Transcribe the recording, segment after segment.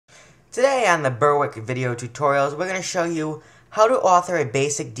Today on the Berwick video tutorials, we're going to show you how to author a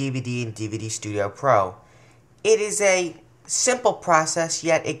basic DVD in DVD Studio Pro. It is a simple process,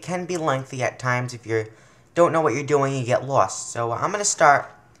 yet it can be lengthy at times if you don't know what you're doing and you get lost. So I'm going to start.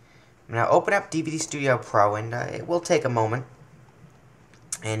 I'm going to open up DVD Studio Pro, and it will take a moment.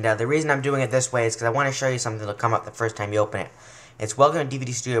 And the reason I'm doing it this way is because I want to show you something that will come up the first time you open it. It's Welcome to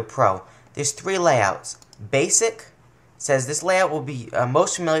DVD Studio Pro. There's three layouts. Basic says this layout will be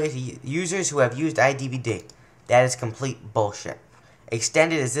most familiar to users who have used iDVD. That is complete bullshit.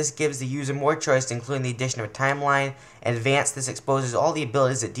 Extended is this gives the user more choice, including the addition of a timeline. And Advanced, this exposes all the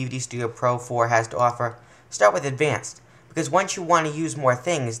abilities that DVD Studio Pro 4 has to offer. Start with Advanced, because once you want to use more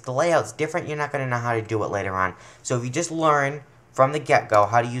things, the layout's different, you're not going to know how to do it later on. So if you just learn from the get-go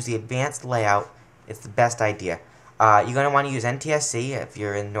how to use the Advanced layout, it's the best idea. You're going to want to use NTSC if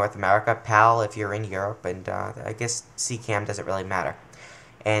you're in North America, PAL if you're in Europe, and I guess CCAM doesn't really matter.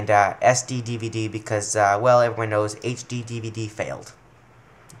 And SD DVD because, well, everyone knows HD DVD failed.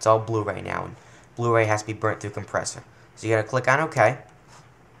 It's all Blu-ray now, and Blu-ray has to be burnt through compressor. So you're going to click on OK.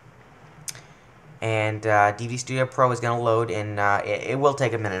 And DVD Studio Pro is going to load, and it will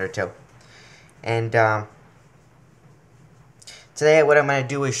take a minute or two. And today what I'm going to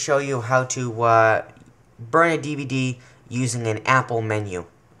do is show you how to burn a DVD using an Apple menu.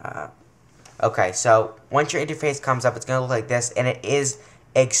 Okay, so once your interface comes up, it's going to look like this, and it is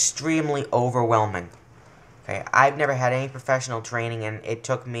extremely overwhelming. Okay, I've never had any professional training, and it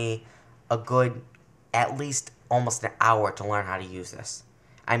took me a good, at least almost an hour to learn how to use this.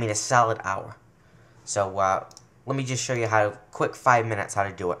 I mean, a solid hour. So let me just show you how, quick 5 minutes, how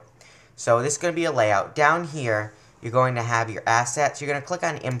to do it. So this is going to be a layout. Down here, you're going to have your assets. You're going to click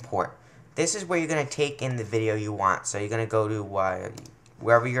on Import. This is where you're going to take in the video you want. So you're going to go to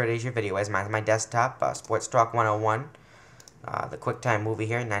wherever it is your video is. Mine's my desktop, Sports Talk 101. The QuickTime movie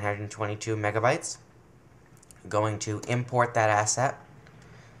here, 922 megabytes. Going to import that asset.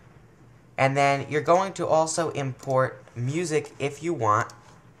 And then you're going to also import music if you want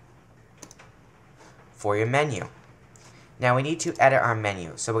for your menu. Now we need to edit our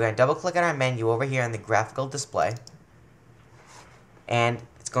menu. So we're going to double click on our menu over here in the graphical display. And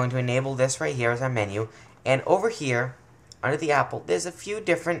it's going to enable this right here as our menu. And over here, under the Apple, there's a few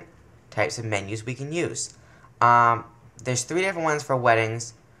different types of menus we can use. There's three different ones for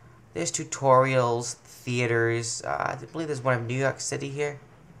weddings. There's tutorials, theaters. I believe there's one in New York City here.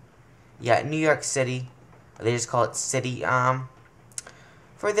 Yeah, New York City. They just call it City.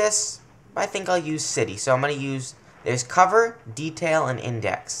 For this, I think I'll use City. So I'm going to use, there's Cover, Detail, and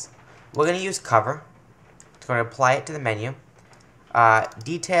Index. We're going to use Cover. It's going to apply it to the menu.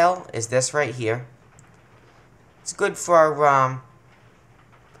 Detail is this right here. It's good for an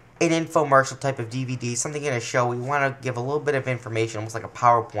infomercial type of DVD, something in a show. We want to give a little bit of information, almost like a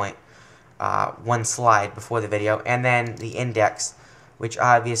PowerPoint, one slide before the video. And then the index, which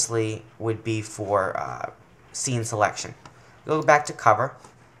obviously would be for scene selection. Go back to cover.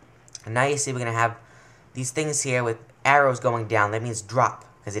 And now you see we're going to have these things here with arrows going down. That means drop,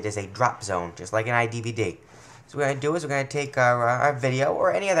 because it is a drop zone, just like an iDVD. So what we're going to do is we're going to take our video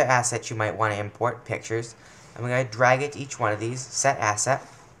or any other assets you might want to import, pictures, and we're going to drag it to each one of these, set asset,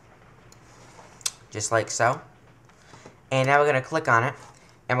 just like so. And now we're going to click on it,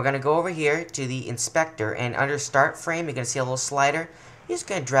 and we're going to go over here to the inspector, and under start frame, you're going to see a little slider. You're just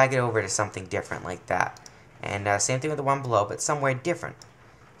going to drag it over to something different like that. And same thing with the one below, but somewhere different.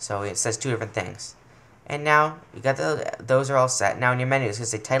 So it says two different things. And now, you got those are all set. Now in your menu, it's going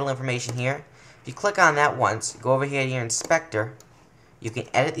to say title information here. If you click on that once, go over here to your inspector, you can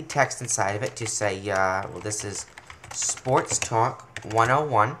edit the text inside of it to say, well, this is Sports Talk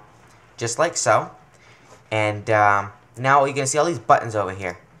 101, just like so. And now you're going to see all these buttons over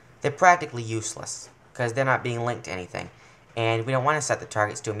here. They're practically useless, because they're not being linked to anything. And we don't want to set the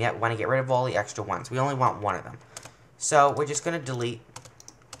targets to them yet. We want to get rid of all the extra ones. We only want one of them. So we're just going to delete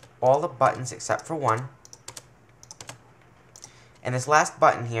all the buttons except for one. And this last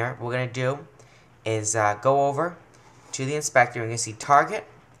button here, what we're going to do is go over to the inspector, and you're going to see target,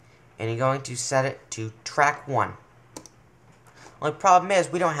 and you're going to set it to track 1. Only problem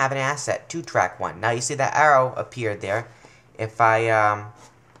is we don't have an asset to track 1. Now you see that arrow appeared there. If I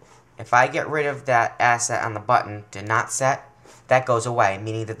get rid of that asset on the button to not set, that goes away,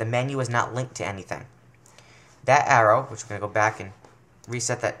 meaning that the menu is not linked to anything. That arrow, which we're going to go back and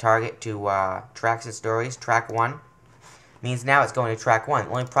reset that target to Tracks and Stories, track 1, means now it's going to track 1.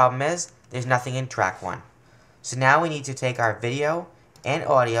 The only problem is there's nothing in track 1. So now we need to take our video and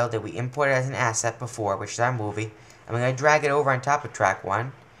audio that we imported as an asset before, which is our movie, and we're going to drag it over on top of track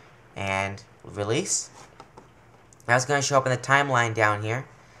 1 and release. Now it's going to show up in the timeline down here.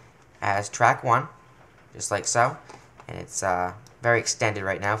 as track 1, just like so. And it's very extended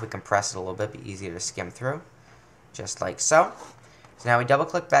right now. If we compress it a little bit, it'd be easier to skim through, just like so. So now we double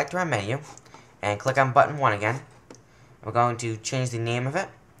click back to our menu and click on button 1 again. We're going to change the name of it.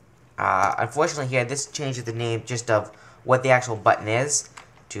 Unfortunately here, this changes the name just of what the actual button is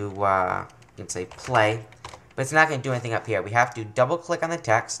to, you can say play, but it's not going to do anything up here. We have to double click on the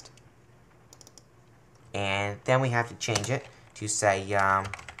text, and then we have to change it to say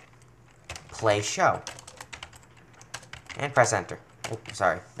play show, and press enter. Oh,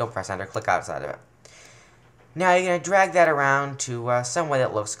 sorry, don't press enter, click outside of it. Now you're going to drag that around to somewhere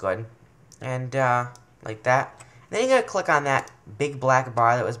that looks good, and like that. Then you're going to click on that big black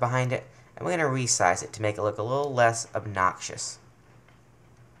bar that was behind it, and we're going to resize it to make it look a little less obnoxious.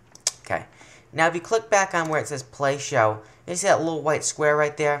 Okay. Now if you click back on where it says play show, you see that little white square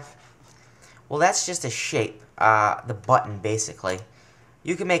right there? Well, that's just a shape, the button basically.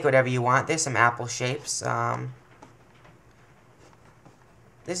 You can make whatever you want. There's some apple shapes.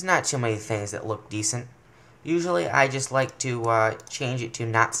 There's not too many things that look decent. Usually I just like to change it to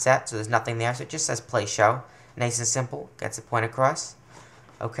not set, so there's nothing there, so it just says play show. Nice and simple, gets the point across.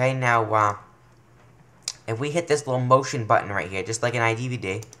 Okay, now if we hit this little motion button right here, just like an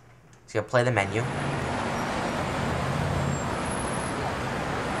iDVD, it's going to play the menu.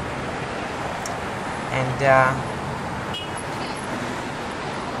 And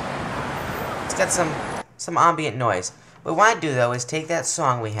it's got some ambient noise. What we want to do though is take that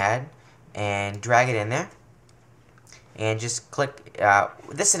song we had and drag it in there. And just click,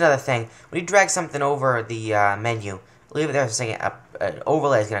 this is another thing, when you drag something over the menu, leave it there for a second, an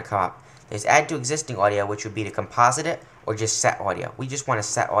overlay is going to come up. There's add to existing audio, which would be to composite it, or just set audio. We just want to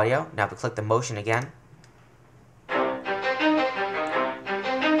set audio. Now if we click the motion again, we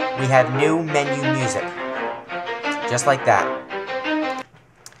have new menu music, just like that.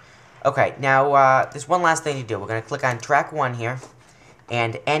 Okay, now there's one last thing to do. We're going to click on track 1 here,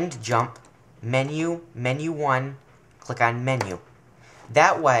 and end jump, menu 1, click on menu.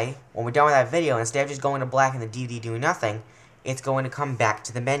 That way, when we're done with that video, instead of just going to black and the DVD doing nothing, it's going to come back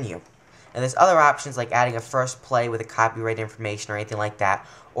to the menu. And there's other options like adding a first play with a copyright information or anything like that,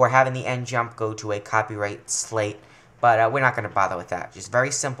 or having the end jump go to a copyright slate, but we're not going to bother with that. Just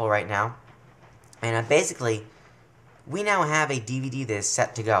very simple right now. And basically, we now have a DVD that is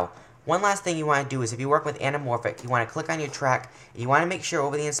set to go. One last thing you want to do is if you work with anamorphic, you want to click on your track, and you want to make sure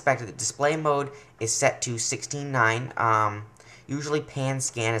over the inspector that display mode is set to 16:9. Usually pan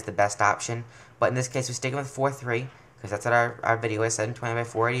scan is the best option, but in this case we're sticking with 4:3 because that's what our video is, 720 by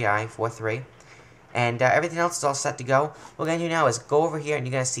 480i, 4:3. And everything else is all set to go. What we're going to do now is go over here and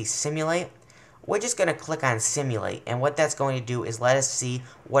you're going to see simulate. We're just going to click on simulate, and what that's going to do is let us see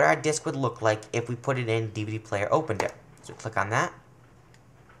what our disc would look like if we put it in DVD player opened it. So click on that.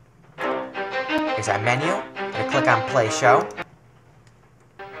 Here's our menu. I'm going to click on play show.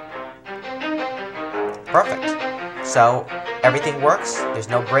 Perfect. So everything works. There's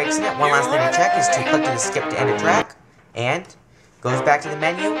no breaks in it. One last thing to check is to click to the skip to end a track, and goes back to the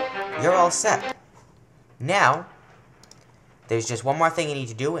menu. You're all set. Now, there's just one more thing you need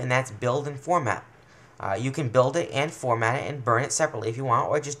to do, and that's build and format. You can build it and format it and burn it separately if you want,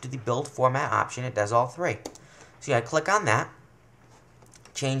 or just do the build format option. It does all three. So you gotta click on that.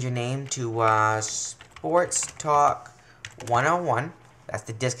 Change your name to Sports Talk 101. That's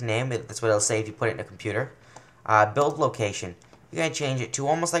the disk name. That's what it'll say if you put it in a computer. Build location. You're going to change it to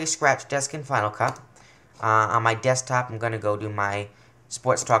almost like a scratch disk in Final Cut. On my desktop, I'm going to go to my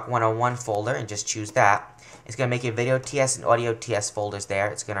Sports Talk 101 folder and just choose that. It's going to make your video TS and audio TS folders there.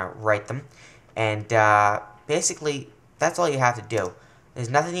 It's going to write them. And basically, that's all you have to do. There's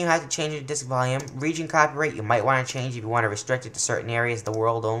nothing you have to change in the disk volume. Region copyright, you might want to change if you want to restrict it to certain areas of the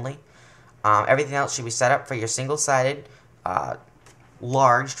world only. Everything else should be set up for your single-sided,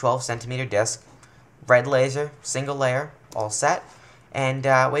 large 12cm disc. Red laser, single layer, all set. And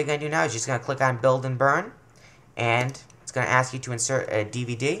what you're going to do now is just going to click on build and burn. And it's going to ask you to insert a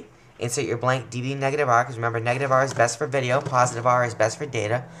DVD. Insert your blank DVD negative R, because remember, negative R is best for video, positive R is best for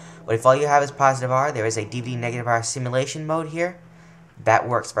data. But if all you have is positive R, there is a DVD negative R simulation mode here. That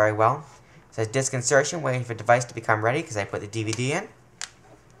works very well. It says disk insertion, waiting for device to become ready, because I put the DVD in.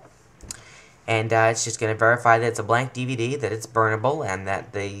 And it's just going to verify that it's a blank DVD, that it's burnable, and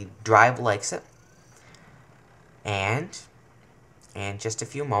that the drive likes it. And in just a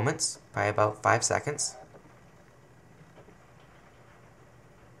few moments, probably about 5 seconds,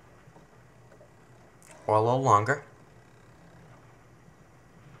 or a little longer,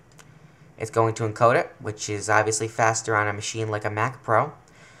 it's going to encode it, which is obviously faster on a machine like a Mac Pro,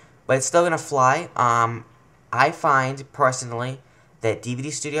 but it's still going to fly. I find, personally, that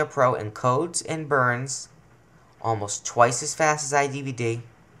DVD Studio Pro encodes and burns almost twice as fast as iDVD,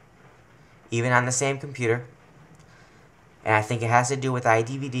 even on the same computer. And I think it has to do with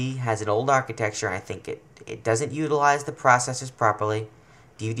iDVD has an old architecture, and I think it doesn't utilize the processors properly.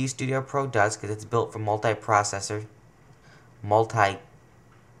 DVD Studio Pro does, because it's built for multi-processor, multi-unit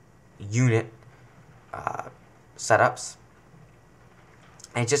setups.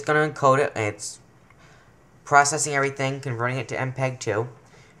 And it's just going to encode it, and it's processing everything, converting it to MPEG-2,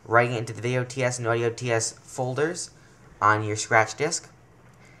 writing it into the Video TS and Audio TS folders on your scratch disk.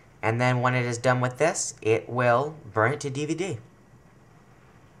 And then when it is done with this, it will burn it to DVD.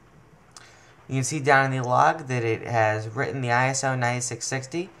 You can see down in the log that it has written the ISO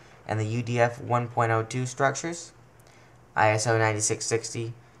 9660 and the UDF 1.02 structures. ISO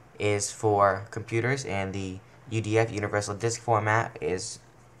 9660 is for computers, and the UDF, Universal Disk Format, is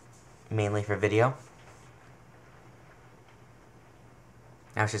mainly for video.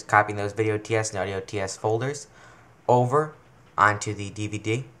 Now it's just copying those Video TS and Audio TS folders over onto the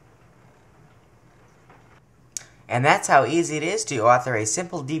DVD. And that's how easy it is to author a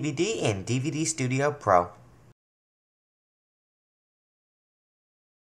simple DVD in DVD Studio Pro.